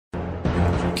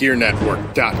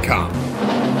GearNetwork.com.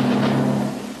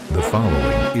 The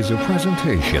following is a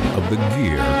presentation of the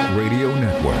Gear Radio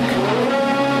Network.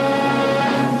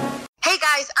 Hey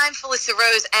guys, I'm Felissa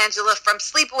Rose Angela from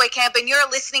Sleepaway Camp, and you're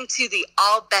listening to the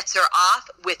All Bets Are Off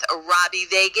with Robbie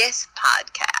Vegas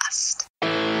podcast.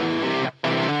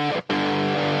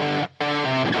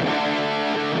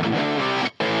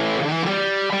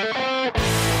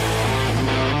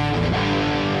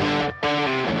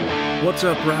 What's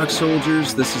up, rock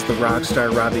soldiers? This is the rock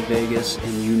star Robbie Vegas,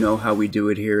 and you know how we do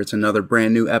it here. It's another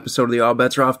brand new episode of the All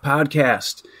Bets Are Off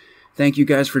podcast. Thank you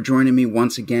guys for joining me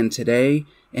once again today,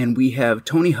 and we have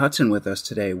Toni Hudson with us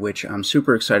today, which I'm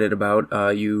super excited about.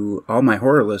 All my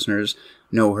horror listeners,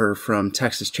 know her from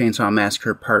Texas Chainsaw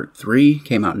Massacre Part 3,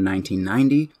 came out in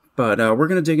 1990, but we're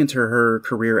going to dig into her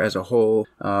career as a whole,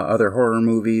 other horror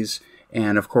movies,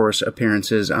 and, of course,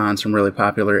 appearances on some really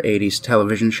popular 80s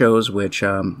television shows, which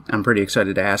I'm pretty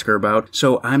excited to ask her about.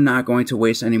 So I'm not going to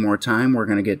waste any more time. We're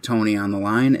going to get Toni on the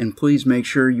line, and please make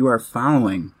sure you are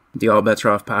following the All Bets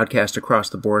Are Off podcast across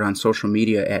the board on social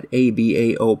media at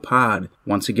ABAO Pod.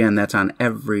 Once again, that's on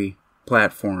every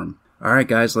platform. All right,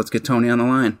 guys, let's get Toni on the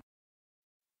line.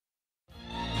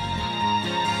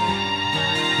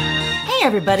 Hey,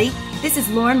 everybody. This is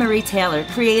Lauren Marie Taylor,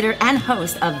 creator and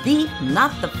host of the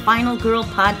Not the Final Girl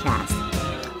podcast.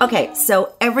 Okay,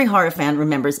 so every horror fan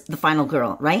remembers the final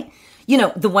girl, right? You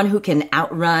know, the one who can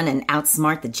outrun and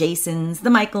outsmart the Jasons,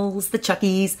 the Michaels, the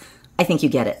Chuckies. I think you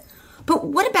get it. But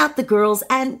what about the girls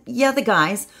and, the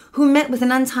guys who met with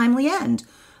an untimely end?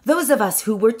 Those of us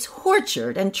who were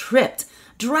tortured and tripped,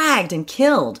 dragged and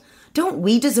killed. Don't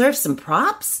we deserve some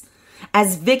props?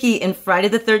 As Vicky in Friday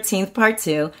the 13th Part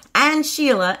 2 and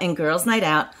Sheila in Girls Night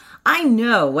Out, I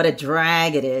know what a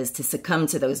drag it is to succumb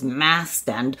to those masked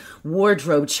and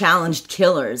wardrobe-challenged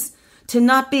killers, to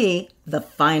not be the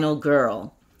final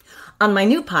girl. On my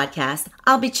new podcast,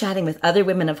 I'll be chatting with other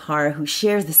women of horror who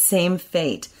share the same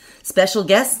fate. Special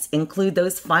guests include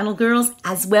those final girls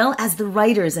as well as the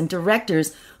writers and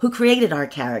directors who created our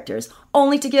characters,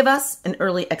 only to give us an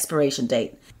early expiration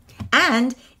date.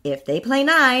 And if they play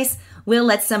nice, we'll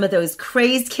let some of those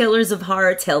crazed killers of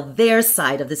horror tell their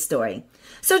side of the story.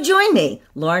 So join me,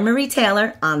 Lauren Marie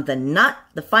Taylor, on the Not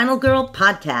the Final Girl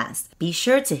podcast. Be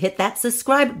sure to hit that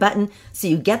subscribe button so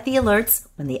you get the alerts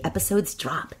when the episodes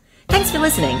drop. Thanks for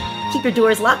listening. Keep your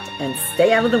doors locked and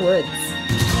stay out of the woods.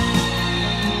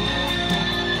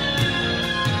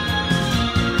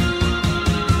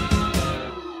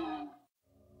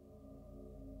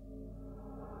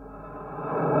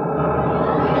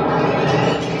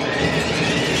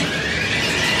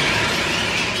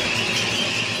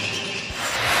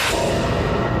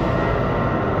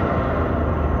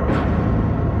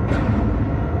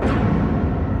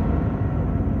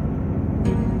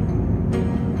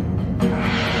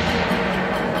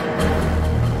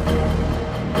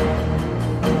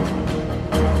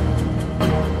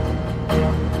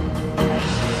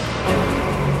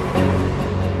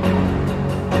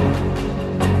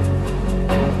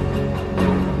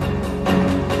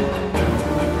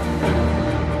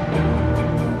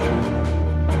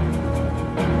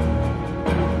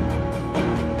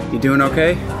 Doing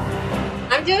okay?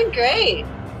 I'm doing great.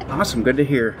 Awesome, good to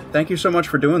hear. Thank you so much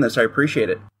for doing this. I appreciate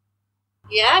it.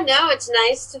 Yeah, no, it's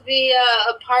nice to be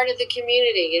a part of the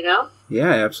community, you know?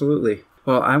 Yeah, absolutely.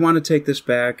 Well, I want to take this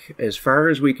back as far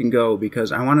as we can go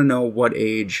because I want to know what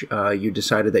age you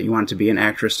decided that you wanted to be an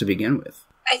actress to begin with.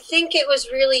 I think it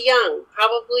was really young.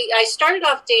 Probably, I started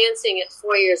off dancing at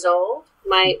 4 years old.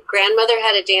 My grandmother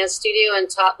had a dance studio and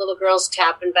taught little girls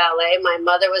tap and ballet. My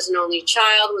mother was an only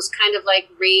child, was kind of like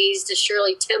raised as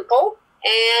Shirley Temple.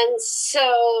 And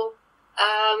so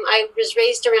I was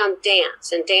raised around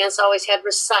dance, and dance always had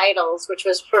recitals, which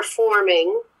was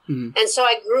performing. Mm-hmm. And so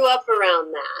I grew up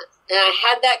around that, and I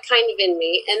had that kind of in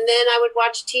me. And then I would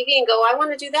watch TV and go, I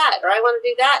want to do that, or I want to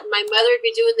do that. And my mother would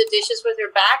be doing the dishes with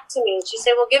her back to me, and she'd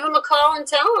say, well, give him a call and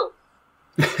tell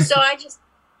him. So I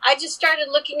just started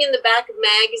looking in the back of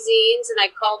magazines, and I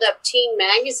called up Teen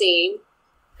Magazine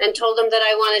and told them that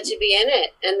I wanted to be in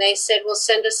it. And they said, well,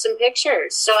 send us some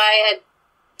pictures. So I had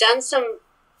done some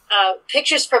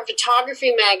pictures for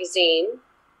Photography Magazine,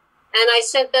 and I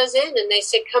sent those in, and they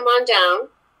said, come on down.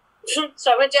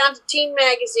 So I went down to Teen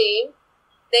Magazine.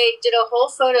 They did a whole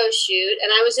photo shoot,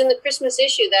 and I was in the Christmas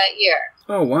issue that year.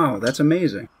 Oh, wow. That's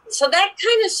amazing. So that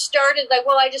kind of started like,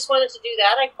 well, I just wanted to do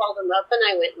that. I called them up, and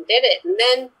I went and did it. And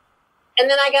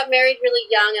then I got married really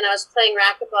young, and I was playing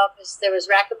racquetball because there was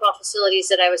racquetball facilities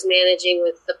that I was managing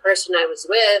with the person I was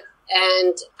with.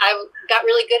 And I got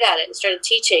really good at it and started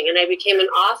teaching, and I became an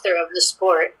author of the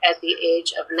sport at the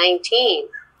age of 19.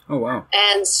 Oh, wow.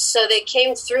 And so they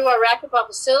came through our racquetball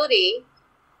facility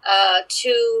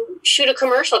to shoot a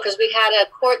commercial because we had a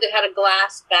court that had a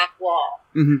glass back wall.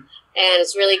 Mm-hmm. And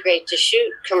it's really great to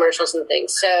shoot commercials and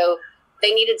things. So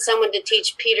they needed someone to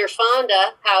teach Peter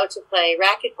Fonda how to play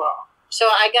racquetball. So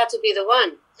I got to be the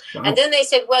one. Wow. And then they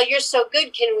said, well, you're so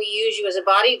good. Can we use you as a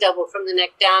body double from the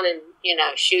neck down and,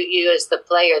 shoot you as the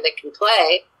player that can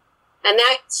play? And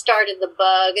that started the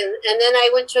bug. And then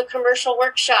I went to a commercial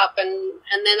workshop and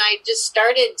then I just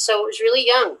started. So it was really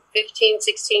young, 15,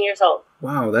 16 years old.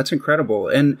 Wow, that's incredible.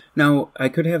 And now, I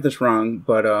could have this wrong,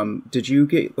 but did you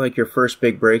get like your first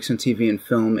big breaks in TV and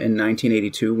film in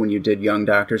 1982 when you did Young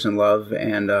Doctors in Love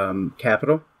and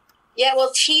Capital? Yeah,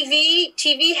 well,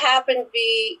 TV happened to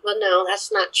be, well, no,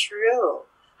 that's not true.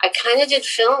 I kind of did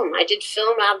film. I did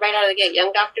film right out of the gate.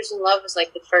 Young Doctors in Love was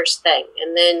like the first thing.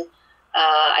 And then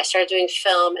I started doing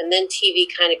film, and then TV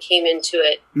kind of came into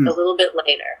it a little bit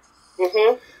later.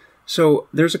 Mm-hmm. So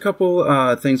there's a couple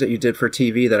things that you did for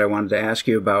TV that I wanted to ask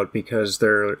you about because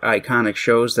they're iconic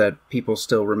shows that people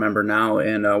still remember now.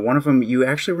 And one of them, you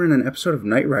actually were in an episode of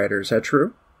Knight Rider. Is that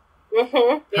true?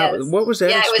 Mm-hmm. Yes. What was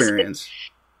that experience?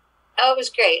 It was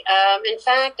great. In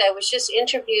fact, I was just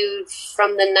interviewed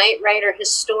from the Knight Rider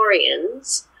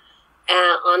historians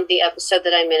on the episode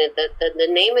that I'm in. The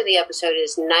name of the episode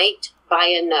is Knight by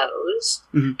a Nose,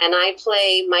 and I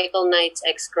play Michael Knight's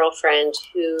ex-girlfriend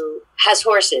who has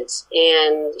horses,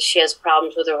 and she has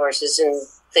problems with her horses and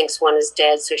thinks one is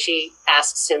dead, so she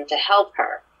asks him to help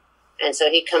her. And so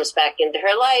he comes back into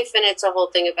her life, and it's a whole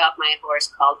thing about my horse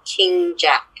called King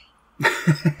Jack.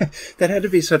 That had to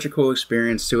be such a cool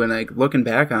experience too, and like looking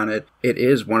back on it, it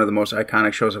is one of the most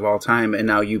iconic shows of all time, and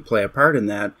now you play a part in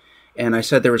that. And I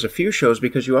said there was a few shows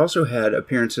because you also had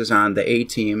appearances on The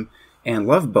A-Team and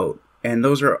Love Boat. And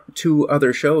those are two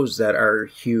other shows that are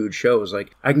huge shows.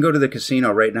 Like, I can go to the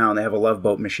casino right now and they have a Love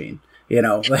Boat machine,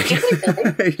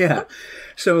 like, yeah.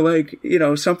 So like,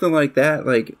 something like that,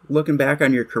 like looking back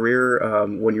on your career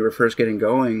when you were first getting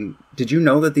going, did you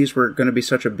know that these were going to be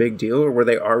such a big deal, or were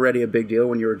they already a big deal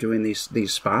when you were doing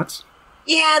these spots?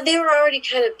 Yeah, they were already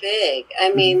kind of big.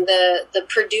 I mean, the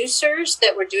producers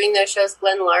that were doing those shows,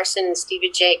 Glenn Larson and Stephen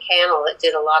J. Cannell, that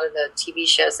did a lot of the TV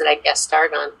shows that I guest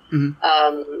starred on,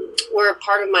 were a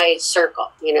part of my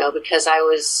circle, because I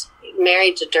was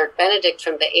married to Dirk Benedict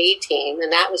from the A-Team,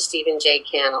 and that was Stephen J.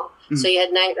 Cannell. So you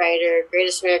had Knight Rider,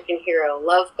 Greatest American Hero,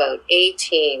 Love Boat,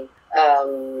 A-Team,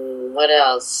 what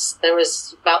else? There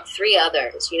was about 3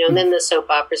 others, and then the soap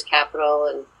operas Capital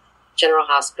and General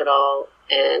Hospital,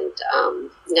 and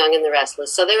Young and the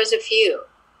Restless. So there was a few.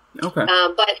 Okay.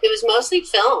 But it was mostly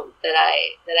film that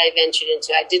I ventured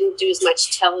into. I didn't do as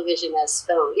much television as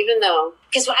film, even though,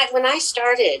 because when I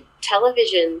started,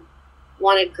 television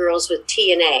wanted girls with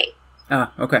T and A.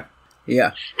 Ah, okay. Yeah.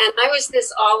 And I was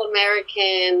this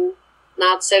all-American,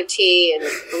 not so T, and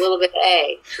a little bit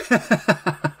A.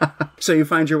 So you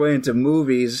find your way into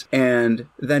movies, and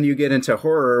then you get into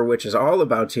horror, which is all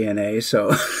about TNA,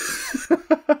 so...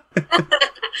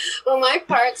 Well, my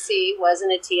part,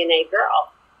 wasn't a TNA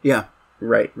girl. Yeah,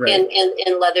 right.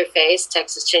 In Leatherface,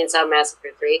 Texas Chainsaw Massacre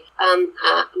 3.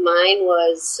 Mine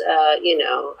was,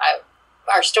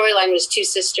 our storyline was 2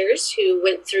 sisters who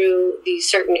went through the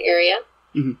certain area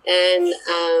and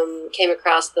came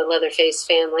across the Leatherface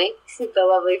family, the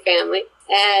lovely family.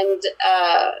 And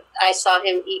I saw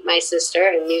him eat my sister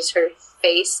and use her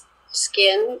face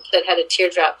skin that had a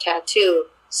teardrop tattoo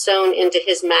sewn into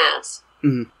his mask.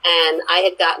 And I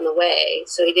had gotten away,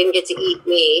 so he didn't get to eat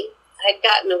me. I had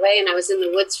gotten away, and I was in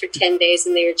the woods for 10 days,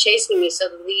 and they were chasing me. So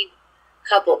the lead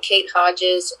couple, Kate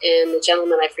Hodges and the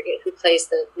gentleman, I forget who plays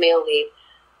the male lead,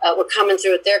 were coming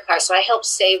through with their car. So I helped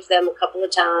save them a couple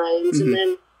of times. And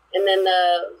then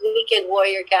the Weekend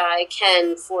Warrior guy,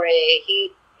 Ken Foray,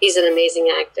 he's an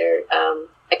amazing actor.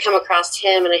 I come across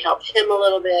him, and I help him a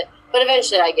little bit. But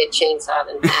eventually I get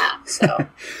chainsawed in half, so.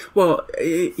 Well,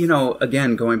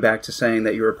 again, going back to saying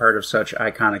that you were part of such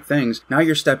iconic things, now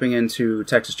you're stepping into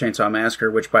Texas Chainsaw Massacre,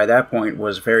 which by that point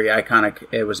was very iconic.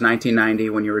 It was 1990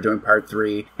 when you were doing Part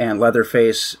 3, and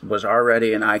Leatherface was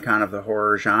already an icon of the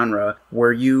horror genre.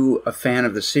 Were you a fan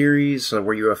of the series? Or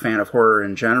were you a fan of horror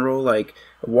in general? Like,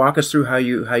 walk us through how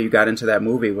you got into that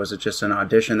movie. Was it just an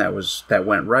audition that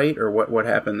went right, or what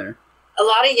happened there? A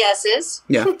lot of yeses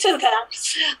to that.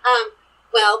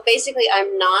 Well, basically,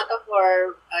 I'm not a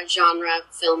horror genre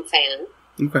film fan.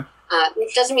 Okay.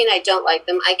 It doesn't mean I don't like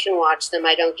them. I can watch them.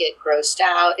 I don't get grossed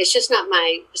out. It's just not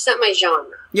my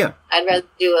genre. Yeah. I'd rather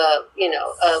do a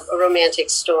romantic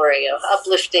story, of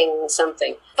uplifting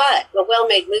something. But a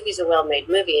well-made movie is a well-made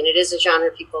movie, and it is a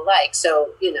genre people like.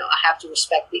 So, I have to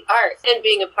respect the art. And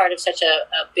being a part of such a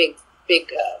big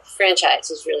big franchise.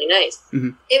 It was really nice.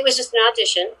 Mm-hmm. It was just an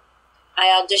audition. I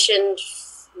auditioned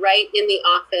right in the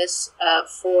office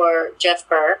for Jeff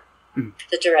Burr,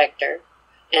 the director,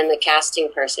 and the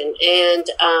casting person. And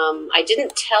I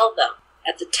didn't tell them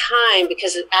at the time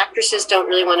because actresses don't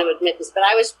really want to admit this, but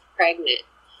I was pregnant.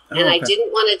 Oh, and I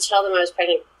didn't want to tell them I was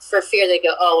pregnant for fear they'd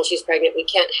go, oh, well, she's pregnant. We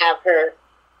can't have her,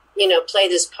 play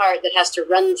this part that has to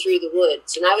run through the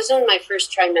woods. And I was in my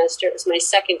first trimester. It was my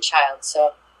second child,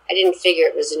 so I didn't figure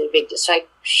it was any big deal. So I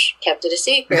kept it a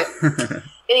secret.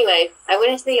 Anyway, I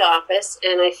went into the office,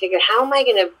 and I figured, how am I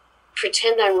going to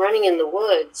pretend I'm running in the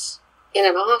woods in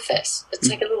an office? It's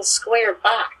like a little square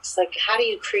box. Like, how do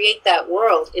you create that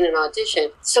world in an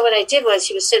audition? So what I did was,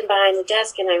 he was sitting behind the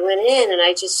desk, and I went in, and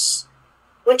I just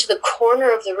went to the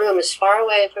corner of the room as far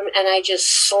away from it, and I just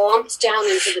slumped down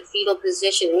into the fetal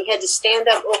position. And he had to stand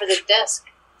up over the desk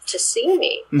to see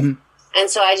me. Mm-hmm. And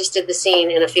so I just did the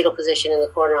scene in a fetal position in the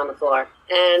corner on the floor.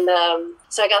 And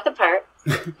so I got the part.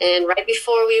 And right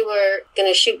before we were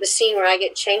going to shoot the scene where I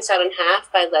get chainsawed in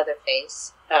half by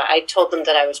Leatherface, I told them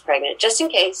that I was pregnant, just in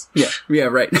case. Yeah,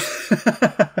 right.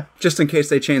 Just in case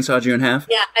they chainsawed you in half?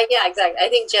 Yeah, exactly. I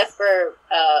think Jeff Burr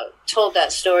told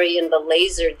that story in the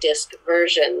Laserdisc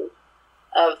version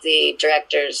of the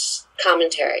director's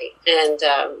commentary. And,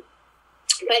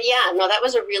 but yeah, no, that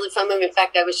was a really fun movie. In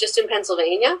fact, I was just in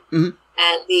Pennsylvania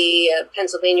at the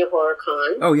Pennsylvania Horror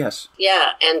Con. Oh, yes.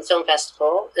 Yeah, and Film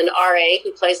Festival. And R.A.,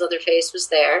 who plays Leatherface, was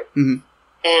there. Mm-hmm.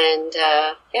 And,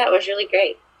 yeah, it was really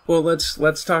great. Well,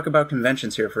 let's talk about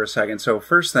conventions here for a second. So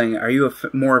first thing, are you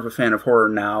more of a fan of horror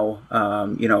now,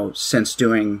 since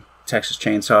doing Texas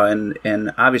Chainsaw?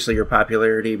 And obviously your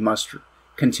popularity must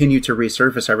continue to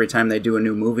resurface every time they do a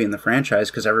new movie in the franchise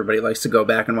because everybody likes to go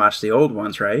back and watch the old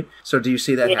ones, right? So do you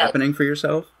see that happening for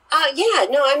yourself? Yeah,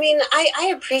 no, I mean,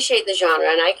 I appreciate the genre,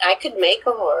 and I could make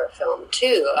a horror film,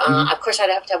 too. Of course, I'd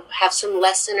have to have some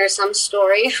lesson or some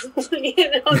story,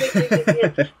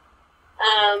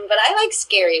 but I like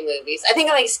scary movies. I think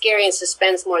I like scary and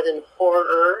suspense more than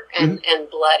horror and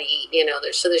bloody.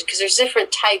 Because there's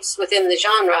different types within the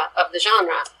genre.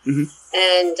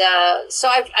 And so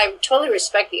I totally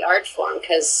respect the art form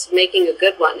because making a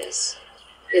good one is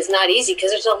not easy.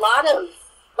 Because there's a lot of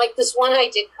like this one I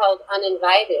did called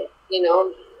Uninvited.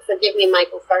 Forgive me,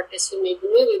 Michael Farkas, who made the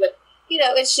movie, but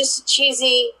it's just a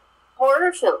cheesy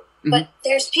horror film. But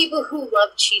there's people who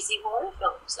love cheesy horror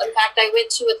films. In fact, I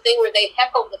went to a thing where they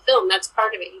heckled the film. That's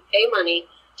part of it. You pay money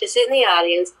to sit in the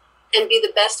audience and be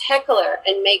the best heckler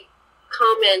and make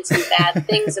comments and bad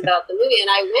things about the movie. And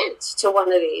I went to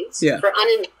one of these for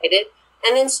Uninvited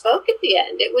and then spoke at the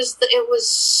end. It was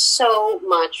so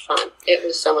much fun. It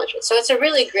was so much fun. So it's a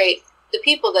really great, the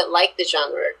people that like the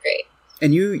genre are great.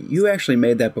 And you actually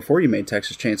made that before you made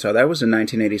Texas Chainsaw. That was in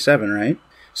 1987, right?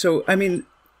 So, I mean,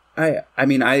 I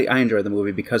enjoy the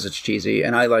movie because it's cheesy,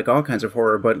 and I like all kinds of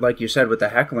horror, but like you said with the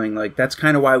heckling, like that's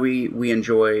kind of why we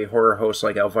enjoy horror hosts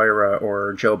like Elvira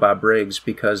or Joe Bob Briggs,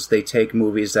 because they take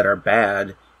movies that are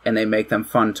bad and they make them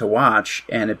fun to watch,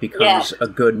 and it becomes a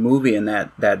good movie in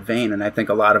that vein. And I think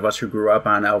a lot of us who grew up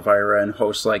on Elvira and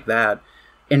hosts like that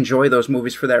enjoy those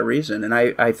movies for that reason. And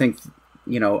I think,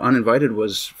 Uninvited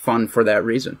was fun for that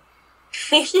reason.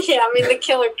 Yeah, I mean, the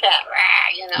killer cat,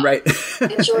 right?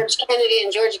 And Georgia Kennedy,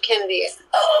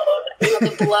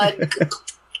 the blood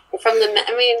from the,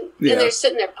 and they're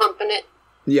sitting there pumping it.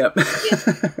 Yep. Yeah.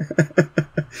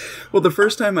 Well, the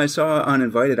first time I saw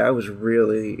Uninvited, I was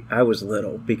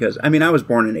little because, I was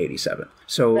born in 87.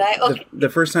 So the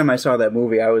first time I saw that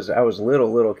movie, I was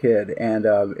little kid, and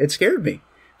it scared me.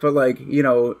 But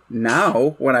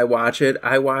now when I watch it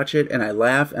and I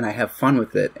laugh and I have fun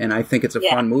with it. And I think it's a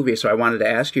fun movie. So I wanted to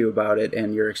ask you about it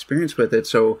and your experience with it.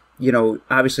 So,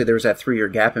 obviously there was that 3-year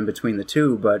gap in between the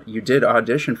two, but you did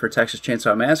audition for Texas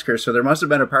Chainsaw Massacre. So there must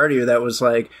have been a part of you that was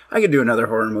like, I could do another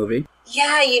horror movie.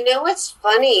 Yeah. What's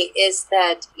funny is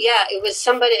that, it was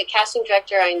a casting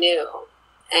director I knew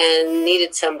and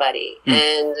needed somebody.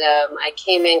 And I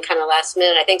came in kind of last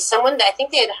minute. I think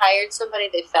they had hired somebody,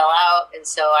 they fell out. And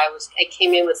so I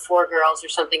came in with 4 girls or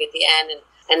something at the end,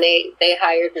 and they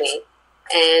hired me.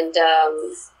 And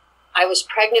I was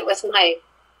pregnant with my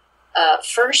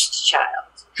first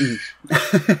child in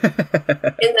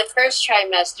the first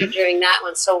trimester during that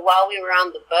one. So while we were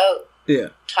on the boat,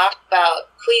 talk about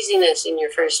queasiness in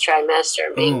your first trimester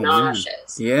and being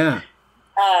nauseous. Man. Yeah.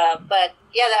 But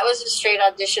that was a straight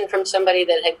audition from somebody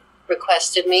that had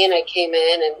requested me, and I came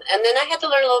in, and then I had to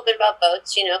learn a little bit about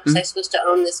boats, because I was supposed to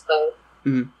own this boat.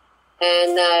 Mm-hmm.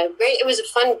 And great, it was a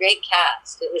fun, great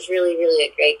cast. It was really, really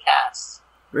a great cast.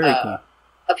 Very cool.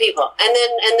 Of people. And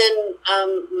then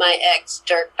my ex,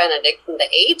 Dirk Benedict from the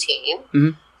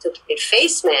A-Team, who played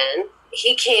Face Man,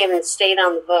 he came and stayed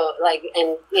on the boat, like,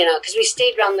 and, you know, because we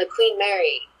stayed around the Queen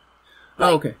Mary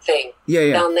thing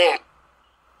down there.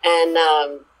 And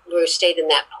we stayed in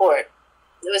that port.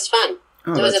 It was fun.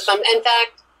 Oh, it was a fun. In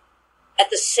fact, at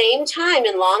the same time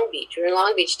in Long Beach, we were in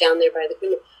Long Beach down there by the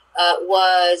Queen,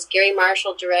 was Gary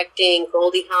Marshall directing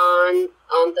Goldie Hawn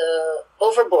on the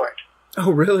Overboard.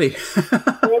 Oh, really?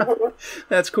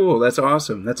 That's cool. That's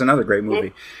awesome. That's another great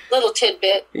movie. Little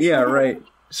tidbit. Yeah, right.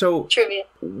 So, trivia.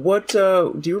 What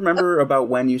do you remember about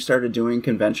when you started doing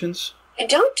conventions? I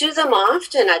don't do them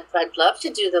often. I'd love to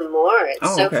do them more.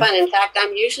 It's so fun. In fact,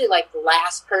 I'm usually like the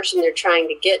last person they're trying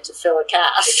to get to fill a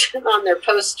cast on their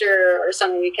poster or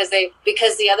something because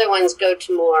the other ones go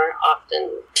to more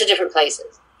often to different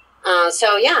places.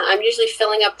 So yeah, I'm usually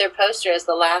filling up their poster as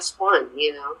the last one.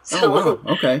 You know. So wow.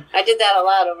 Okay. I did that a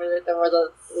lot over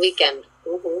the weekend.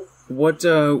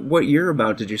 Mm-hmm. What year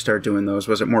about did you start doing those?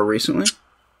 Was it more recently?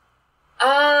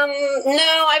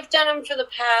 No, I've done them for the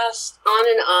past, on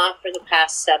and off, for the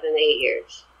past 7-8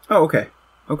 years. Oh, okay.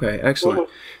 Okay, excellent.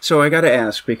 Mm-hmm. So I got to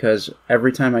ask, because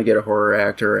every time I get a horror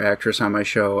actor or actress on my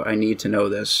show, I need to know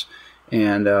this.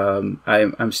 And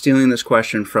I'm stealing this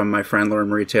question from my friend Lauren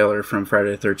Marie Taylor from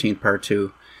Friday the 13th Part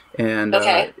 2. And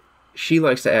she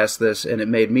likes to ask this, and it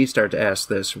made me start to ask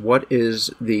this. What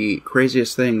is the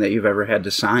craziest thing that you've ever had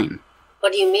to sign?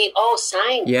 What do you mean? Oh,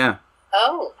 sign? Yeah.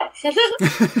 Oh.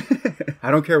 I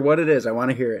don't care what it is. I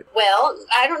want to hear it. Well,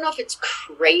 I don't know if it's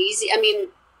crazy. I mean,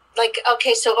 like,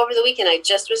 okay, so over the weekend, I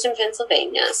just was in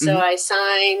Pennsylvania. So I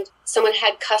signed, someone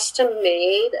had custom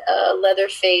made a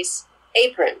Leatherface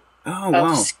apron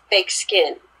of fake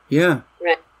skin. Yeah.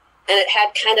 Right. And it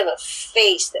had kind of a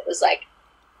face that was like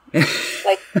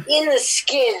in the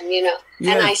skin, you know.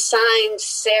 Yeah. And I signed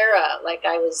Sarah like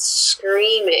I was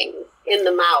screaming in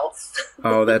the mouth.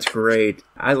 Oh, that's great.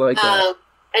 I like that.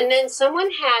 And then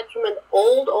someone had from an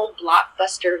old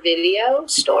Blockbuster video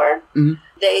store,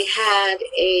 they had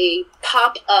a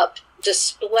pop-up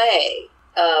display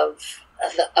of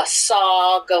a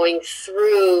saw going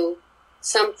through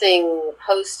something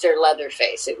poster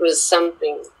Leatherface. It was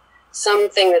something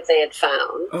that they had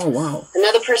found. Oh, wow.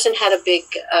 Another person had a big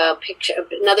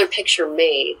picture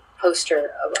made, a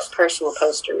personal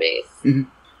poster made. Mm-hmm.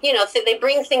 You know, they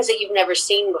bring things that you've never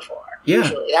seen before. Yeah.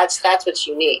 Usually, that's what's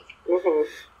unique. Mm-hmm.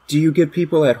 Do you get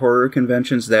people at horror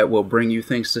conventions that will bring you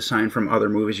things to sign from other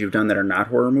movies you've done that are not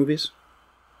horror movies?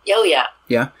 Oh, yeah.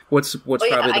 Yeah? What's probably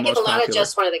the most popular? I get a lot of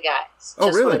Just One of the Guys.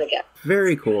 Oh, really? One of the guys.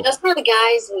 Very cool. Just One of the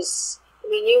Guys was, I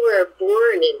mean, you were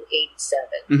born in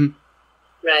 87,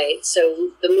 right?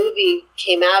 So the movie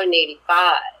came out in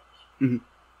 85. Mm-hmm.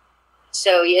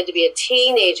 So you had to be a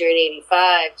teenager in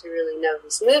 85 to really know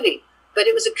this movie. But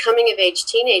it was a coming-of-age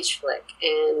teenage flick,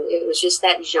 and it was just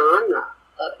that genre,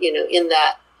 you know, in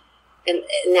that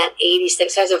 80s thing.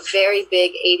 So it has a very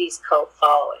big 80s cult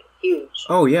following, huge.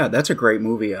 Oh, yeah, that's a great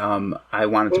movie. I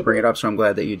wanted to bring it up, so I'm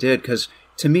glad that you did, because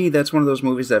to me, that's one of those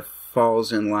movies that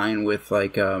falls in line with,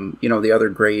 like, you know, the other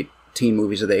great teen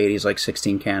movies of the 80s, like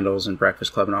 16 Candles and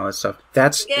Breakfast Club and all that stuff.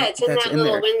 It's in that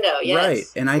little window, yes. Right,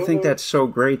 and I think that's so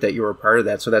great that you were a part of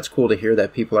that, so that's cool to hear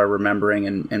that people are remembering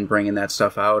and bringing that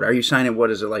stuff out. Are you signing, what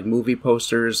is it, like movie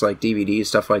posters, like DVDs,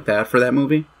 stuff like that for that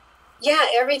movie? Yeah,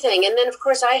 everything. And then, of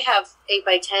course, I have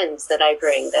 8x10s that I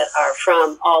bring that are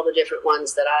from all the different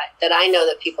ones that I know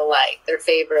that people like, their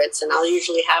favorites, and I'll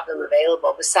usually have them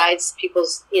available, besides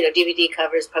people's, you know, DVD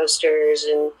covers, posters,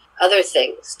 and other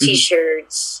things,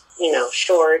 T-shirts, you know,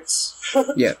 shorts.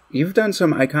 Yeah, you've done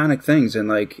some iconic things, and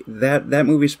like that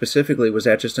movie specifically, was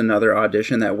that just another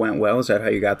audition that went well? Is that how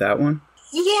you got that one?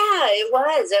 Yeah, it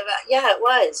was. Yeah, it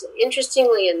was.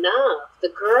 Interestingly enough, the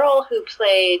girl who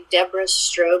played Deborah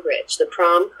Strobridge, the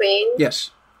prom queen. Yes.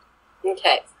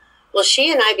 Okay. Well,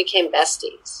 she and I became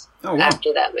besties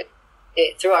after that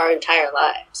movie, through our entire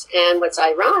lives. And what's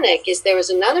ironic is there was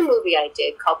another movie I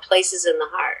did called Places in the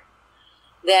Heart,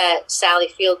 that Sally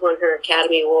Field won her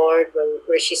Academy Award,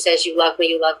 where she says, you love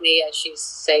me, as she's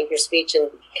saying her speech, and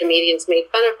comedians made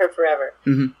fun of her forever.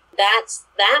 Mm-hmm. That's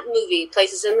that movie,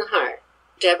 Places in the Heart.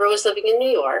 Deborah was living in New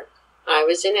York. I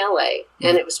was in L.A.,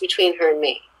 and it was between her and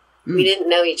me. We didn't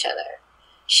know each other.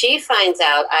 She finds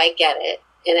out I get it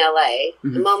in L.A.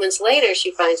 Moments later,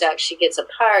 she finds out she gets a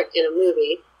part in a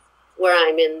movie where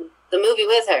I'm in the movie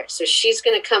with her. So she's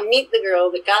going to come meet the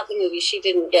girl that got the movie she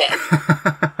didn't get.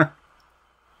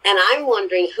 And I'm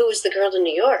wondering who was the girl in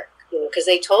New York, you know, because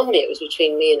they told me it was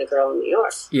between me and a girl in New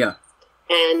York. Yeah.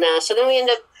 And so then we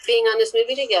ended up being on this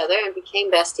movie together and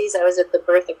became besties. I was at the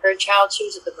birth of her child. She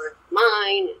was at the birth of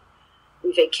mine. And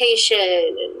we vacation.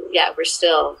 And yeah, we're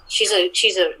still, she's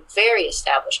a very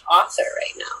established author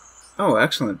right now. Oh,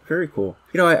 excellent. Very cool.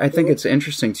 I think it's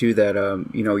interesting, too, that,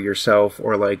 yourself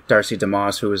or, like, Darcy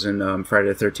DeMoss, who was in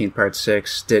Friday the 13th Part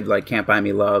 6, did, like, Can't Buy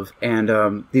Me Love.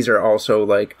 And these are also,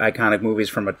 like, iconic movies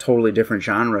from a totally different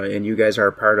genre, and you guys are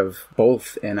a part of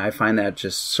both. And I find that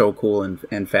just so cool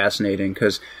and fascinating,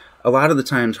 because a lot of the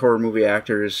times horror movie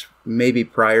actors, maybe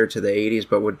prior to the 80s,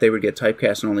 but they would get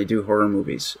typecast and only do horror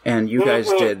movies. And you guys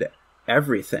did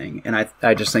everything, and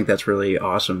I just think that's really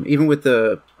awesome. Even with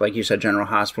the, like you said, General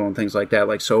Hospital and things like that,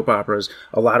 like soap operas,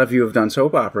 a lot of you have done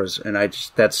soap operas, and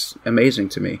that's amazing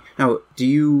to me. Now, do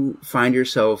you find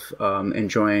yourself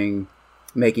enjoying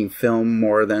making film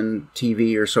more than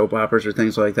TV or soap operas or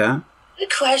things like that?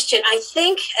 Good question. I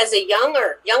think as a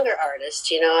younger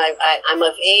artist, I'm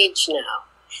of age now,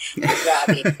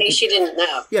 Robbie, in case you didn't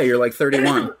know. Yeah, you're like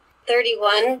 31.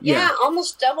 31? Yeah,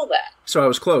 almost double that. So I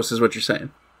was close, is what you're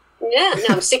saying. Yeah,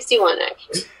 no, I'm 61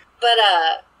 actually. But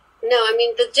no, I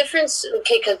mean the difference.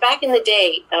 Okay, because back in the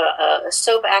day, a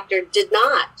soap actor did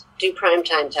not do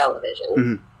primetime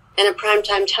television, and a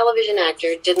primetime television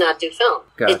actor did not do film.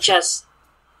 Gotcha.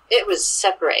 It was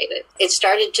separated. It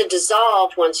started to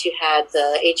dissolve once you had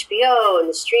the HBO and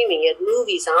the streaming. You had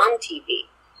movies on TV.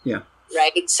 Yeah.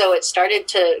 Right. So it started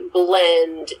to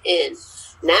blend in.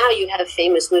 Now you have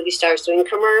famous movie stars doing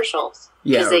commercials.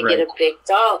 Because they get a big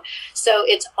dollar. So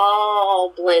it's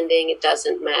all blending. It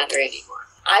doesn't matter anymore.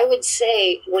 I would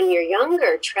say when you're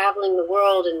younger, traveling the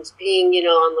world and being,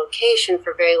 on location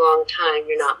for a very long time,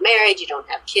 you're not married, you don't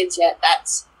have kids yet,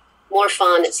 that's more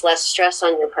fun. It's less stress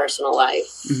on your personal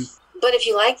life. But if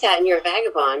you like that and you're a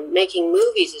vagabond, making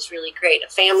movies is really great. A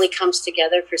family comes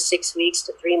together for 6 weeks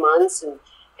to 3 months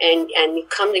and you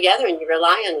come together and you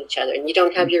rely on each other. And you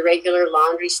don't have your regular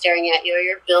laundry staring at you or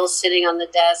your bills sitting on the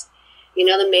desk.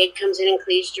 The maid comes in and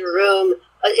cleans your room.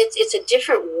 It's a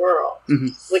different world,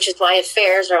 which is why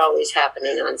affairs are always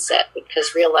happening on set,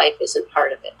 because real life isn't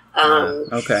part of it.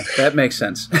 Okay, that makes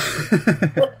sense.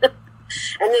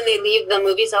 And then they leave, the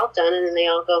movie's all done, and then they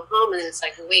all go home, and it's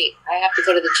like, wait, I have to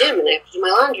go to the gym, and I have to do my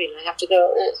laundry, and I have to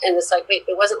go, and it's like, wait,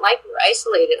 it wasn't like we were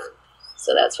isolated.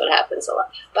 So that's what happens a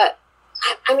lot. But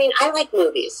I like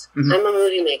movies. I'm a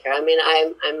movie maker.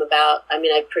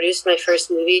 I produced my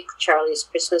first movie, Charlie's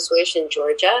Christmas Wish, in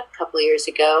Georgia a couple of years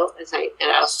ago. And I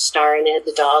also star in it.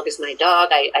 The dog is my dog.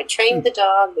 I trained the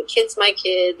dog. The kid's my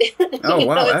kid. Oh,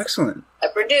 wow. Excellent. I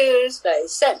produced. I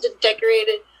set,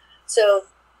 decorated. So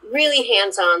really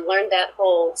hands-on, learned that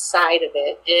whole side of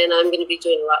it. And I'm going to be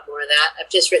doing a lot more of that.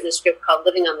 I've just written a script called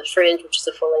Living on the Fringe, which is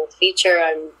a full-length feature.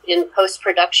 I'm in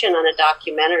post-production on a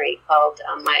documentary called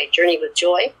My Journey with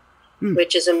Joy,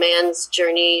 which is a man's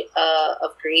journey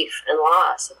of grief and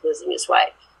loss of losing his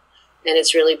wife. And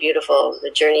it's really beautiful,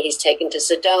 the journey he's taken to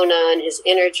Sedona and his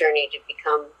inner journey to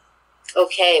become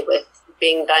okay with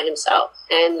being by himself.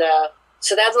 And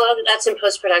so that's in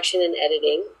post-production and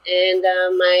editing. And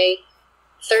my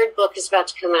third book is about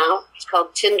to come out. It's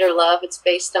called Tinder Love. It's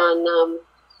based on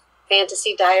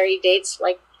fantasy diary dates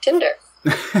like Tinder.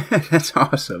 That's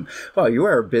awesome. Wow, you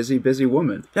are a busy, busy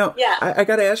woman. Now, yeah. I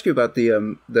got to ask you about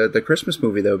the Christmas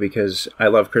movie, though, because I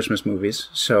love Christmas movies.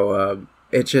 So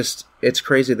it's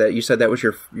crazy that you said that was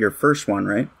your first one,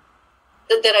 right?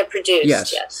 That I produced,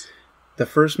 yes. The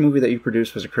first movie that you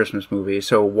produced was a Christmas movie.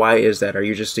 So why is that? Are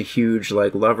you just a huge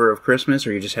lover of Christmas,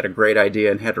 or you just had a great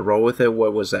idea and had to roll with it?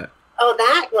 What was that? Oh,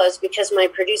 that was because my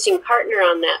producing partner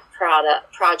on that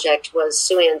project was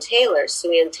Sue Ann Taylor.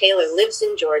 Sue Ann Taylor lives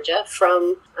in Georgia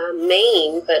from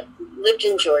Maine, but lived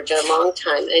in Georgia a long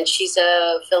time, and she's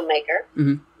a filmmaker.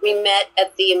 We met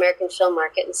at the American Film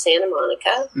Market in Santa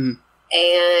Monica,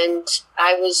 and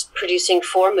I was producing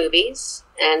 4 movies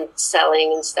and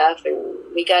selling and stuff, and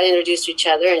we got introduced to each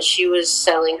other, and she was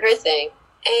selling her thing.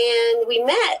 And we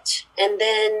met, and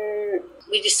then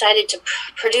we decided to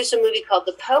produce a movie called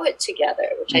The Poet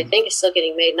together, which I think is still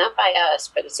getting made, not by us,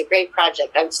 but it's a great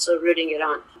project. I'm still rooting it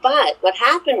on. But what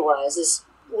happened is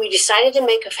we decided to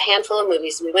make a handful of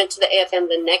movies. We went to the AFM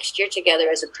the next year together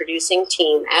as a producing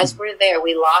team. As we're there,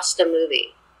 we lost a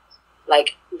movie,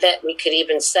 that we could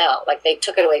even sell. They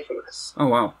took it away from us. Oh,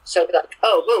 wow. So,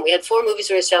 boom, we had 4 movies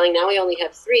we were selling. Now we only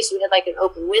have 3, so we had an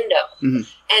open window. And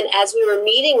as we were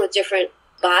meeting with different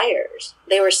buyers,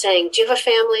 they were saying, do you have a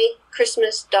family,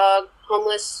 Christmas, dog,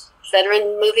 homeless,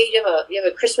 veteran movie? You have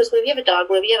a Christmas movie? You have a dog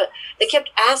movie? They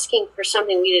kept asking for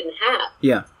something we didn't have.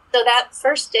 Yeah. So that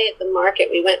first day at the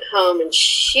market, we went home, and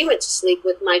she went to sleep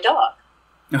with my dog.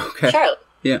 Okay. Charlie.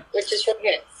 Yeah. Which is right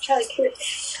here. Charlie, come here.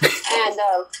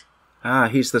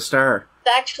 And he's the star.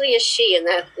 It's actually a she, and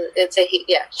it's a he.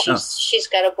 Yeah, she's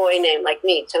got a boy name like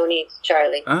me, Tony,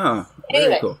 Charlie. Oh,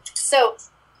 very cool. So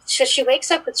she wakes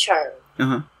up with Charlie.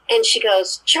 And she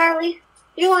goes, Charlie,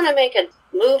 you want to make a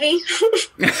movie?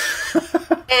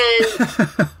 And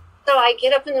so I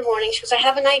get up in the morning. She goes, I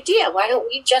have an idea. Why don't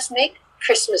we just make a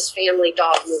Christmas family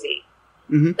dog movie?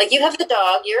 Mm-hmm. Like, you have the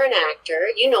dog, you're an actor,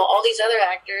 you know all these other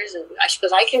actors, and she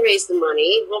goes, I can raise the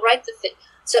money, we'll write the thing.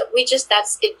 So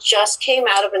it just came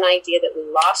out of an idea that we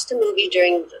lost a movie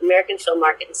during the American Film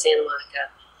Market in Santa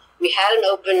Monica. We had an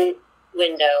open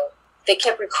window. They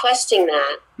kept requesting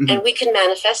that, and we could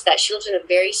manifest that. She lives in a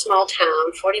very small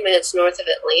town, 40 minutes north of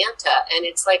Atlanta, and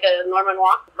it's like a Norman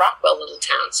Rockwell little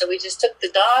town. So we just took the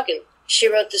dog, and she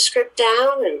wrote the script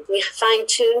down, and we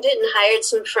fine-tuned it and hired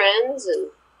some friends and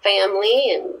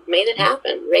family and made it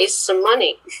happen, raised some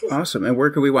money. Awesome. And where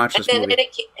can we watch this movie? And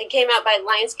it came out by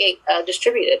Lionsgate,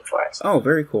 distributed for us. Oh,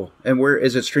 very cool. And where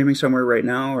is it streaming somewhere right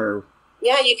now, or?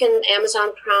 Yeah, you can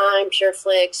Amazon Prime,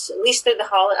 PureFlix, at least through the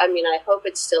holiday. I mean, I hope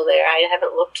it's still there. I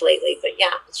haven't looked lately, but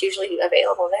yeah, it's usually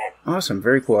available there. Awesome.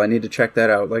 Very cool. I need to check that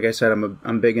out. Like I said,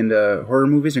 I'm big into horror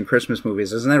movies and Christmas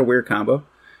movies. Isn't that a weird combo?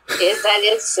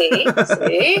 See?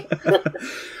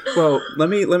 Well, let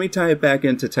me tie it back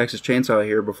into Texas Chainsaw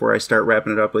here before I start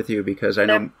wrapping it up with you, because I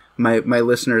know my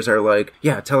listeners are like,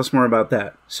 yeah, tell us more about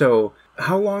that. So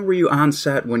how long were you on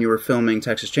set when you were filming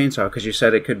Texas Chainsaw? Because you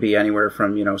said it could be anywhere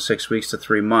from 6 weeks to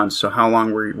 3 months. So how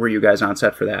long were you guys on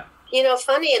set for that?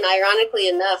 Funny and ironically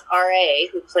enough, R.A.,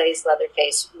 who plays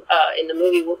Leatherface in the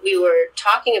movie, we were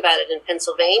talking about it in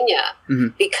Pennsylvania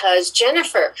because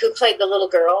Jennifer, who played the little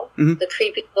girl, the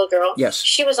creepy little girl, yes,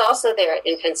 she was also there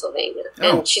in Pennsylvania,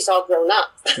 and she's all grown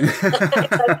up.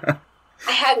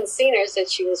 I hadn't seen her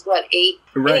since she was, 8?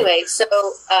 Right. Anyway, so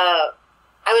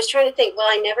I was trying to think, well,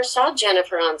 I never saw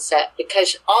Jennifer on set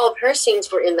because all of her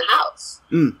scenes were in the house.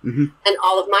 And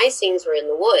all of my scenes were in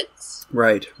the woods.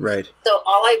 Right. So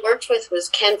all I worked with was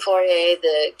Ken Fourier,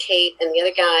 the Kate, and the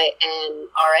other guy, and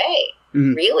R.A.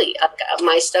 Really.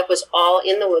 My stuff was all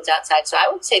in the woods outside. So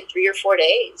I would say 3 or 4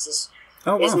 days is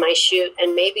my shoot,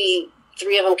 and maybe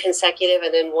 3 of them consecutive,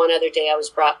 and then one other day I was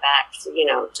brought back,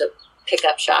 to pick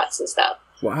up shots and stuff.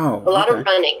 Wow. A lot of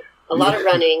running, a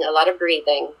lot of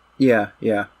breathing. Yeah.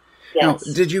 Yes. Now,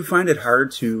 did you find it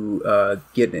hard to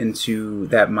get into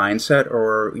that mindset,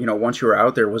 or once you were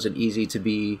out there, was it easy to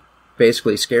be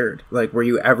basically scared? Like, were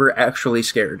you ever actually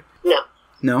scared?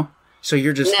 No. So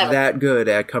you're just that good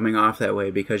at coming off that way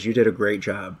because you did a great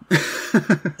job. Did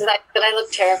I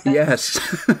look terrified? Yes.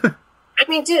 I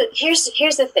mean, dude, here's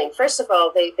the thing. First of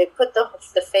all, they put the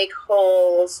fake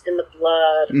holes in the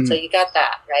blood, so you got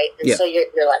that right, and so you're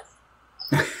like.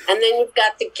 And then you've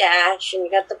got the gash, and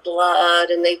you got the blood,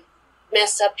 and they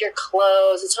mess up your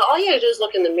clothes. And so all you have to do is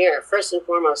look in the mirror, first and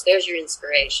foremost. There's your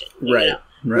inspiration. Right.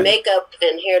 Makeup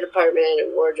and hair department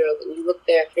and wardrobe, and you look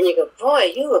there, and you go,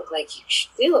 boy, you look like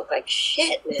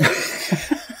shit, man.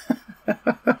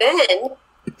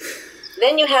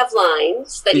 then you have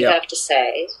lines that you have to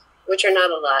say, which are not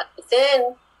a lot. But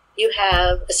then you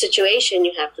have a situation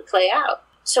you have to play out.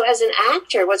 So as an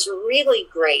actor, what's really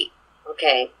great,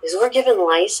 is we're given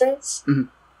license to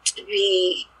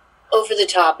be over the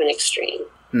top and extreme.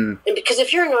 And because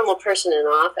if you're a normal person in an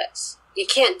office, you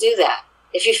can't do that.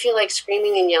 If you feel like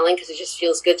screaming and yelling because it just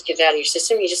feels good to get it out of your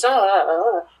system, you just,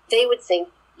 they would think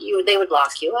they would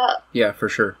lock you up. Yeah, for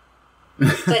sure.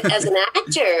 But as an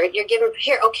actor, you're given,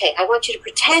 I want you to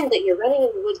pretend that you're running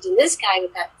in the woods and this guy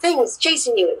with that thing is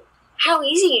chasing you. And how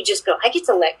easy you just go, I get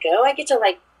to let go. I get to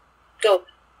go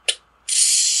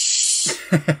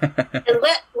and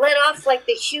let off like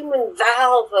the human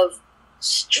valve of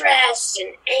stress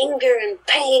and anger and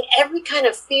pain, every kind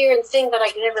of fear and thing that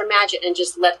I could ever imagine, and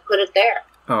just put it there.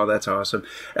 Oh, that's awesome.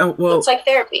 Oh, well, it's like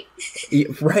therapy.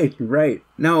 Right.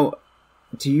 Now,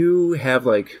 do you have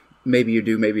maybe you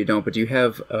do, maybe you don't, but do you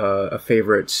have a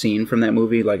favorite scene from that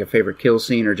movie, like a favorite kill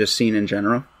scene or just scene in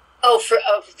general? Oh,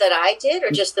 that I did,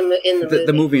 or just in the movie?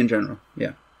 The movie in general,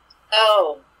 yeah.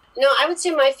 Oh. No, I would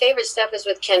say my favorite stuff is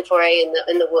with Ken Fourier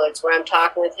in the woods, where I'm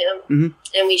talking with him,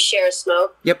 and we share a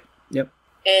smoke. Yep.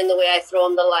 And the way I throw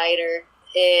him the lighter,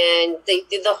 and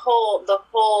the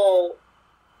whole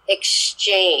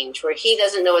exchange where he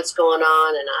doesn't know what's going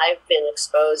on, and I've been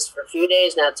exposed for a few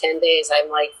days now, 10 days. I'm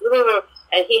like,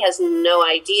 and he has no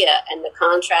idea, and the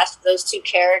contrast of those two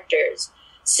characters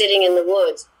sitting in the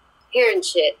woods, hearing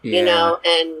shit,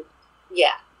 and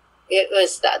yeah. It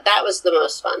was that was the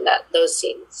most fun, those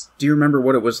scenes. Do you remember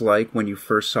what it was like when you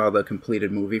first saw the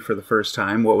completed movie for the first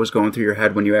time? What was going through your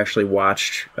head when you actually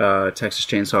watched Texas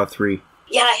Chainsaw 3?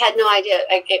 Yeah, I had no idea.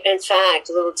 In fact,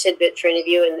 a little tidbit for any of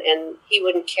you, and he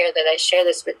wouldn't care that I share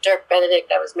this, but Dirk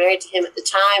Benedict, I was married to him at the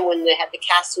time when they had the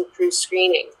cast and crew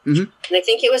screening. And I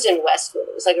think it was in Westwood.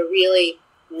 It was like a really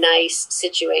nice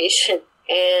situation.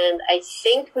 And I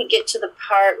think we get to the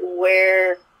part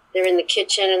where they're in the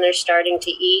kitchen and they're starting to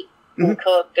eat and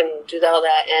cook and do all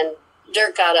that. And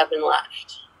Dirk got up and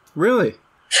left. Really?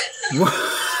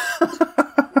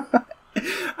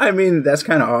 I mean, that's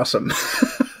kind of awesome.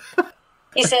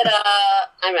 He said,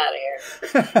 I'm out of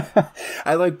here.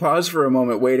 I like paused for a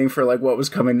moment waiting for like what was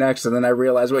coming next. And then I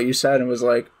realized what you said and was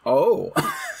like, oh.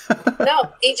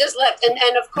 No, he just left.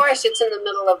 And of course, it's in the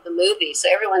middle of the movie. So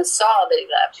everyone saw that he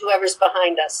left. Whoever's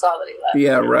behind us saw that he left.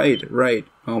 Yeah, right.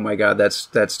 Oh my God,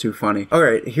 that's too funny. All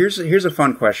right, here's a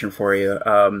fun question for you.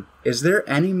 Is there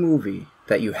any movie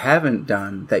that you haven't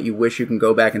done that you wish you can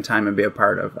go back in time and be a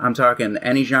part of? I'm talking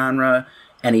any genre,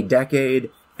 any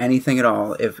decade, anything at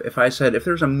all. If I said, if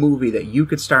there's a movie that you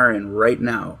could star in right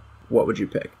now, what would you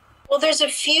pick? Well, there's a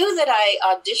few that I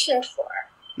auditioned for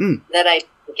that I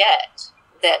get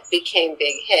that became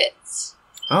big hits.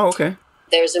 Oh, okay.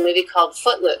 There's a movie called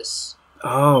Footloose.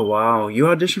 Oh, wow. You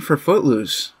auditioned for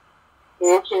Footloose.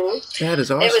 Mm-hmm. That is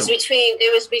awesome. It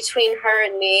was between her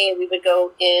and me. We would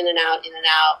go in and out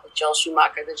with Joel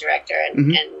Schumacher, the director,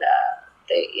 and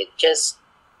just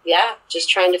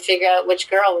trying to figure out which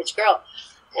girl.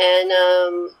 And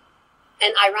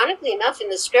ironically enough, in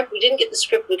the script, we didn't get the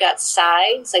script. We got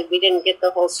sides. Like, we didn't get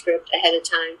the whole script ahead of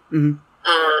time. Mm-hmm.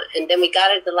 And then we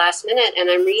got it at the last minute, and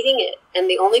I'm reading it. And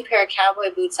the only pair of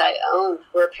cowboy boots I owned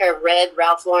were a pair of red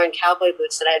Ralph Lauren cowboy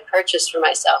boots that I had purchased for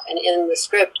myself. And in the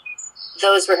script,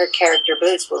 those were her character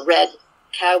boots, were red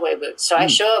cowboy boots. So I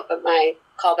show up at my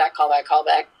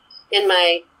callback in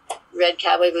my red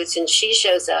cowboy boots, and she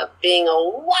shows up being a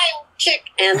wild chick.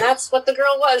 And that's what the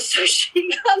girl was. So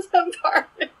she got the part.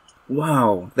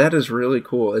 Wow, that is really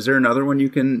cool. Is there another one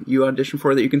you audition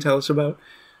for that you can tell us about?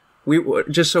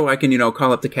 Just so I can,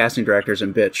 call up the casting directors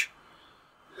and bitch.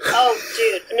 Oh,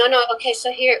 dude. No. Okay, so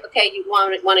you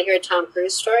want to hear a Tom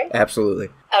Cruise story? Absolutely.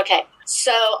 Okay,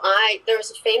 so there was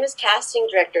a famous casting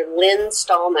director, Lynn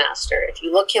Stallmaster. If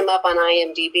you look him up on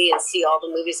IMDb and see all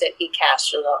the movies that he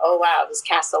cast, you'll go, oh, wow, he's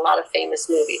cast a lot of famous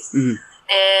movies. Mm-hmm.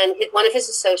 And one of his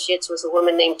associates was a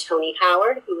woman named Toni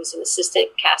Howard, who was an assistant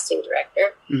casting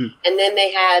director. Mm-hmm. And then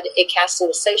they had a casting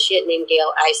associate named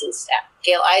Gail Eisenstadt.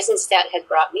 Gail Eisenstadt had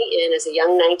brought me in as a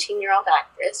young 19-year-old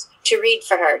actress to read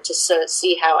for her to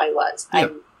see how I was.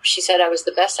 Yep. She said I was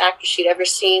the best actress she'd ever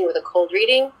seen with a cold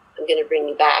reading. I'm going to bring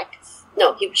you back.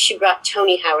 No, she brought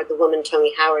Toni Howard, the woman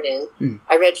Toni Howard, in. Mm.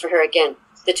 I read for her again.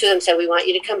 The two of them said, we want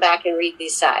you to come back and read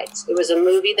these sides. It was a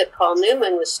movie that Paul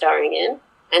Newman was starring in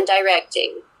and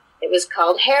directing. It was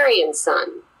called Harry and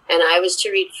Son, and I was to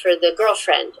read for the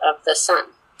girlfriend of the son.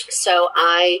 So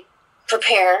I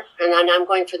prepare, and I'm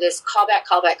going for this callback,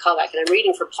 and I'm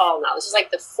reading for Paul now. This is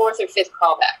like the fourth or fifth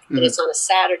callback, and it's on a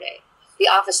Saturday. The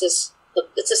office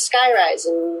it's a skyrise,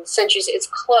 and Century's, it's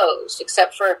closed,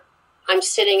 except for I'm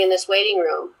sitting in this waiting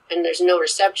room, and there's no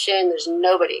reception, there's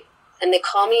nobody. And they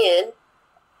call me in,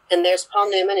 and there's Paul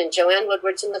Newman and Joanne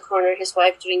Woodward's in the corner, his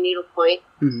wife doing needlepoint,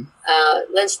 Lynn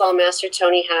Stallmaster,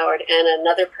 Toni Howard, and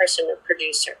another person, a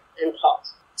producer, and Paul.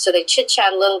 So they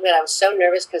chit-chat a little bit. I was so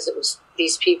nervous because it was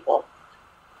these people.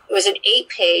 It was an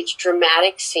 8-page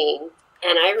dramatic scene,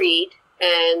 and I read,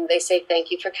 and they say,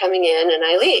 thank you for coming in, and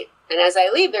I leave. And as I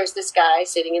leave, there's this guy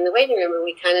sitting in the waiting room, and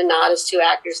we kind of nod as two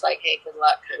actors, like, hey, good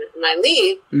luck, kind of. And I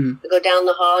leave, I go down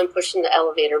the hall and push the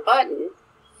elevator button,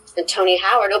 and Toni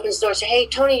Howard opens the door and says, hey,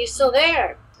 Toni, you still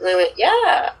there? And I went,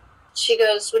 yeah. She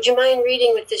goes, would you mind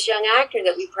reading with this young actor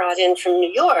that we brought in from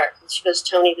New York? And she goes,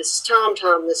 Toni, this is Tom,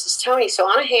 this is Toni. So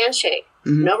on a handshake,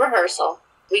 no rehearsal,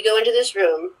 we go into this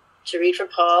room to read for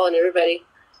Paul and everybody.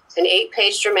 An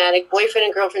 8-page dramatic boyfriend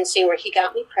and girlfriend scene where he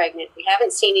got me pregnant. We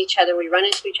haven't seen each other. We run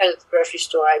into each other at the grocery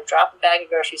store. I drop a bag of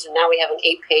groceries, and now we have an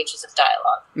 8 pages of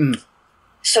dialogue.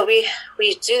 So we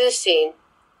do this scene.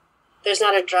 There's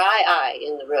not a dry eye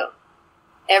in the room.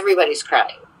 Everybody's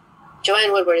crying.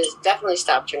 Joanne Woodward has definitely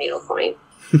stopped her needlepoint.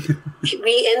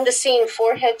 We end the scene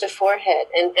forehead to forehead,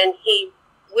 and he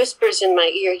whispers in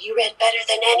my ear, you read better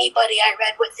than anybody I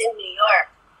read with in New York.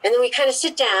 And then we kind of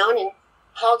sit down, and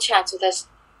Paul chats with us.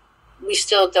 We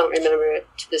still don't remember it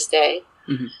to this day.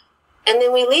 And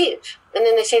then we leave. And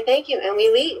then they say thank you, and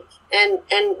we leave. And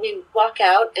we walk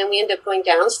out, and we end up going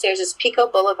downstairs. It's Pico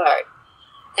Boulevard.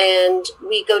 And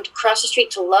we go across the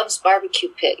street to Love's Barbecue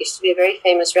Pit. It used to be a very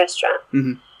famous restaurant.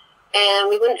 And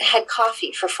we went and had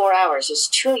coffee for 4 hours. There's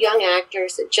 2 young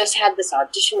actors that just had this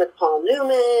audition with Paul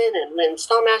Newman and Lynn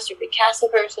Stallmaster, big casting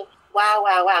person. Wow.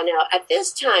 Now, at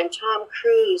this time, Tom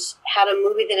Cruise had a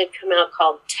movie that had come out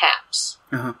called Taps.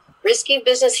 Risky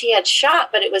Business he had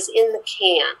shot, but it was in the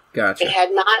can. Gotcha. It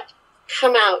had not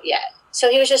come out yet.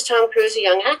 So he was just Tom Cruise, a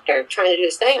young actor, trying to do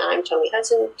his thing. I'm Toni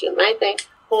Hudson, doing my thing.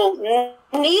 Well,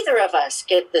 neither of us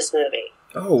get this movie.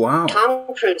 Oh, wow.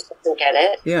 Tom Cruise doesn't get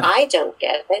it. Yeah. I don't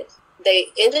get it. They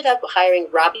ended up hiring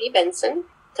Robbie Benson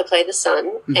to play the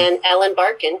son, and Ellen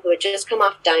Barkin, who had just come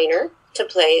off Diner, to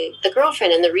play the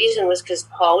girlfriend. And the reason was because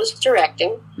Paul was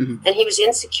directing, and he was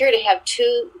insecure to have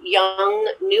two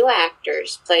young, new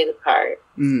actors play the part.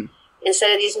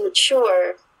 Instead of these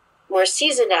mature, more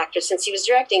seasoned actors. Since he was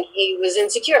directing, he was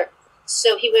insecure.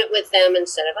 So he went with them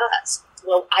instead of us.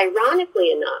 Well,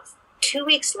 ironically enough, 2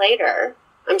 weeks later,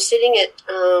 I'm sitting at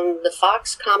the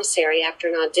Fox commissary after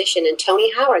an audition, and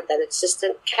Toni Howard, that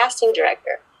assistant casting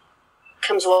director,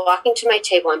 comes walking to my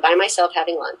table. I'm by myself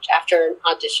having lunch after an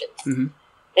audition.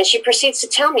 And she proceeds to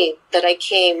tell me that I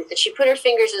came, and she put her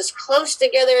fingers as close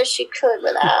together as she could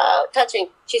without touching.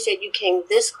 She said, you came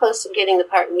this close to getting the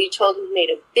part, and we told you made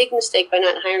a big mistake by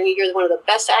not hiring you. You're one of the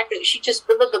best actors. She just,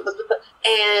 blah, blah, blah, blah, blah.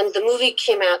 And the movie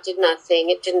came out, did nothing.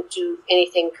 It didn't do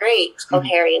anything great. It's called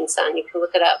Harry and Son. You can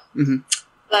look it up.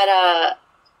 But,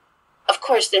 of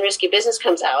course, then Risky Business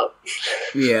comes out.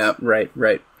 Yeah, right.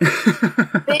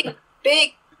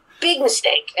 Big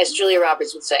mistake, as Julia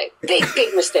Roberts would say. Big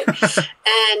mistake.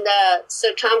 And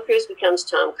so Tom Cruise becomes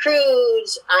Tom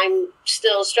Cruise. I'm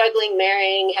still struggling,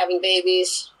 marrying, having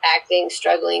babies, acting,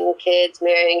 struggling, kids,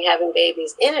 marrying, having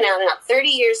babies, in and out. 30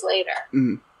 years later,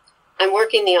 I'm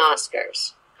working the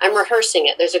Oscars. I'm rehearsing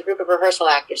it. There's a group of rehearsal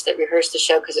actors that rehearse the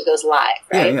show because it goes live,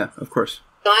 right? Yeah, of course.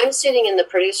 So I'm sitting in the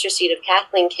producer seat of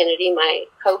Kathleen Kennedy. My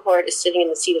cohort is sitting in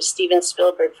the seat of Steven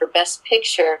Spielberg for Best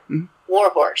Picture, War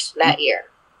Horse, that year.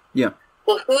 Yeah.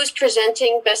 Well, who's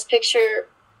presenting Best Picture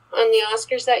on the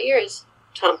Oscars that year is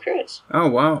Tom Cruise. Oh,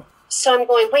 wow. So I'm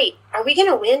going, wait, are we going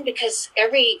to win? Because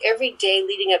every day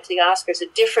leading up to the Oscars, a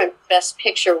different Best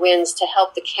Picture wins to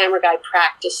help the camera guy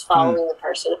practice following the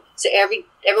person. So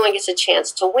everyone gets a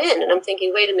chance to win. And I'm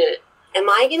thinking, wait a minute, am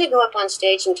I going to go up on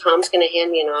stage and Tom's going to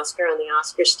hand me an Oscar on the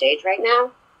Oscar stage right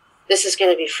now? This is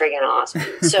going to be friggin' awesome.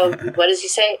 So what does he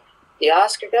say? The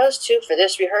Oscar goes to, for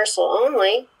this rehearsal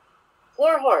only,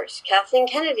 War Horse, Kathleen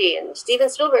Kennedy, and Steven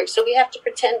Spielberg. So we have to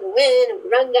pretend to win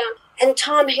and run down. And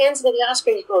Tom hands me the Oscar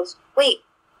and he goes, wait,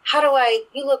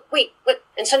 what?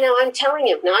 And so now I'm telling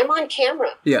him, now I'm on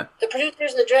camera. Yeah. The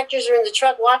producers and the directors are in the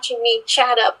truck watching me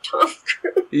chat up Tom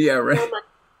Cruise. Yeah, right.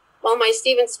 While my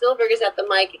Steven Spielberg is at the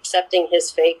mic accepting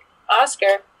his fake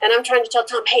Oscar. And I'm trying to tell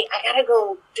Tom, hey, I got to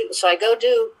go do. So I go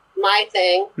do my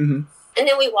thing. And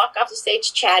then we walk off the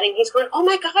stage chatting. He's going, oh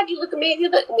my God, you look amazing.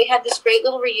 And we had this great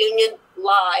little reunion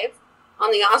live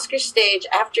on the Oscar stage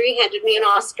after he handed me an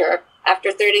Oscar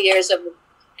after 30 years of the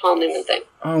Paul Newman thing.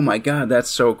 Oh my God, that's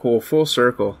so cool. Full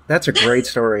circle. That's a great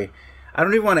story. I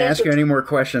don't even want to ask you any more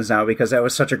questions now because that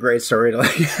was such a great story.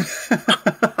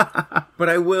 But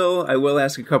I will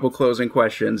ask a couple closing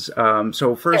questions.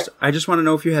 So first, sure. I just want to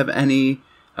know if you have any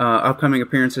upcoming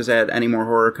appearances at any more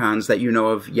horror cons that you know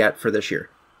of yet for this year.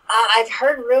 I've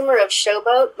heard rumor of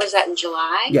Showboat. Was that in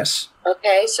July? Yes.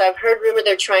 Okay, so I've heard rumor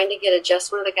they're trying to get a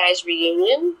Just One of the Guys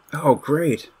reunion. Oh,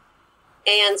 great.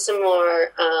 And some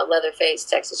more Leatherface,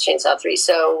 Texas Chainsaw 3,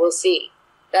 so we'll see.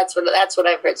 That's what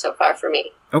I've heard so far for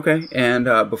me. Okay, and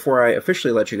before I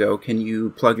officially let you go, can you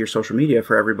plug your social media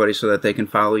for everybody so that they can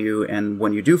follow you, and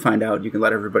when you do find out, you can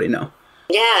let everybody know?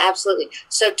 Yeah, absolutely.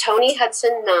 So Toni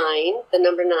Hudson 9, the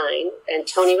number 9, and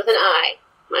Toni with an I,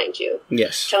 mind you.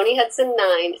 Yes. Toni Hudson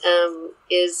 9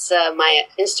 is my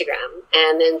Instagram,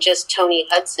 and then just Toni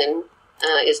Hudson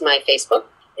is my Facebook.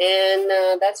 And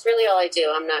that's really all I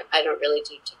do. I don't really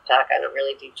do TikTok. I don't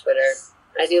really do Twitter.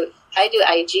 I do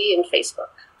IG and Facebook.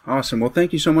 Awesome. Well,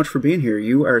 thank you so much for being here.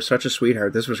 You are such a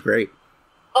sweetheart. This was great.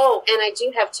 Oh, and I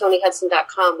do have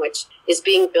ToniHudson.com, which is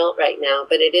being built right now,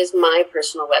 but it is my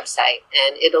personal website,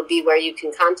 and it'll be where you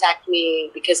can contact me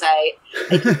because I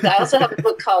also have a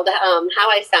book called How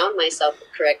I Found Myself with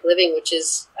Correct Living, which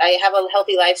is I have a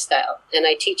healthy lifestyle, and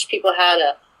I teach people how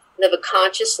to live a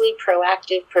consciously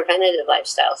proactive, preventative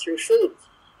lifestyle through food.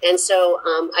 And so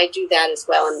I do that as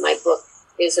well, and my book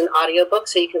is an audiobook,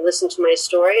 so you can listen to my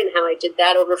story and how I did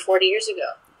that over 40 years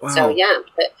ago. Wow. So, yeah,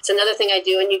 but it's another thing I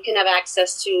do, and you can have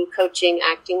access to coaching,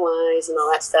 acting-wise, and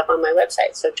all that stuff on my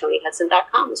website, so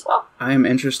ToniHudson.com as well. I am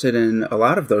interested in a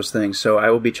lot of those things, so I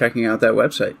will be checking out that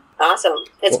website. Awesome.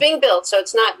 It's being built, so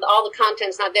it's not all the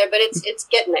content's not there, but it's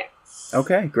getting there.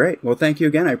 Okay, great. Well, thank you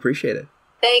again. I appreciate it.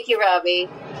 Thank you, Robbie.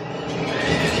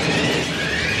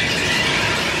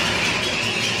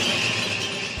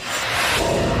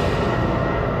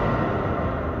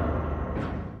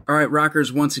 All right,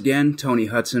 rockers, once again, Toni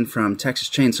Hudson from Texas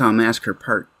Chainsaw Massacre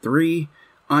Part 3,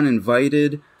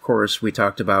 Uninvited. Of course, we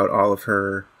talked about all of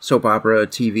her soap opera,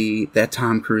 TV. That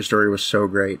Tom Cruise story was so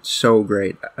great. So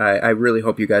great. I really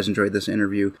hope you guys enjoyed this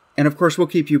interview. And of course, we'll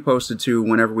keep you posted too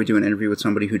whenever we do an interview with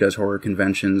somebody who does horror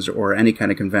conventions or any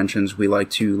kind of conventions. We like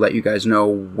to let you guys know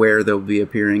where they'll be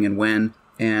appearing and when.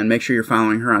 And make sure you're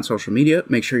following her on social media.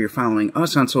 Make sure you're following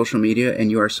us on social media,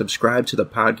 and you are subscribed to the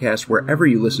podcast wherever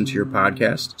you listen to your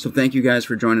podcast. So thank you guys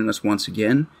for joining us once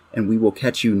again, and we will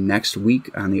catch you next week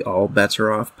on the All Bets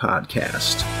Are Off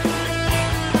podcast.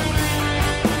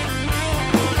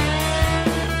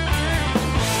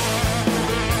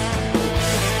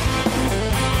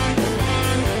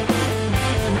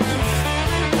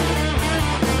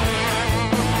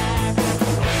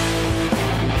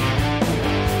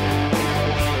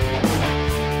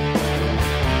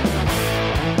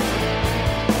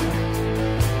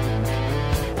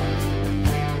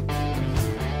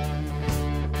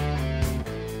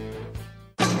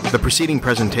 The preceding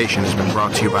presentation has been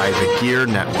brought to you by the Gear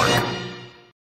Network.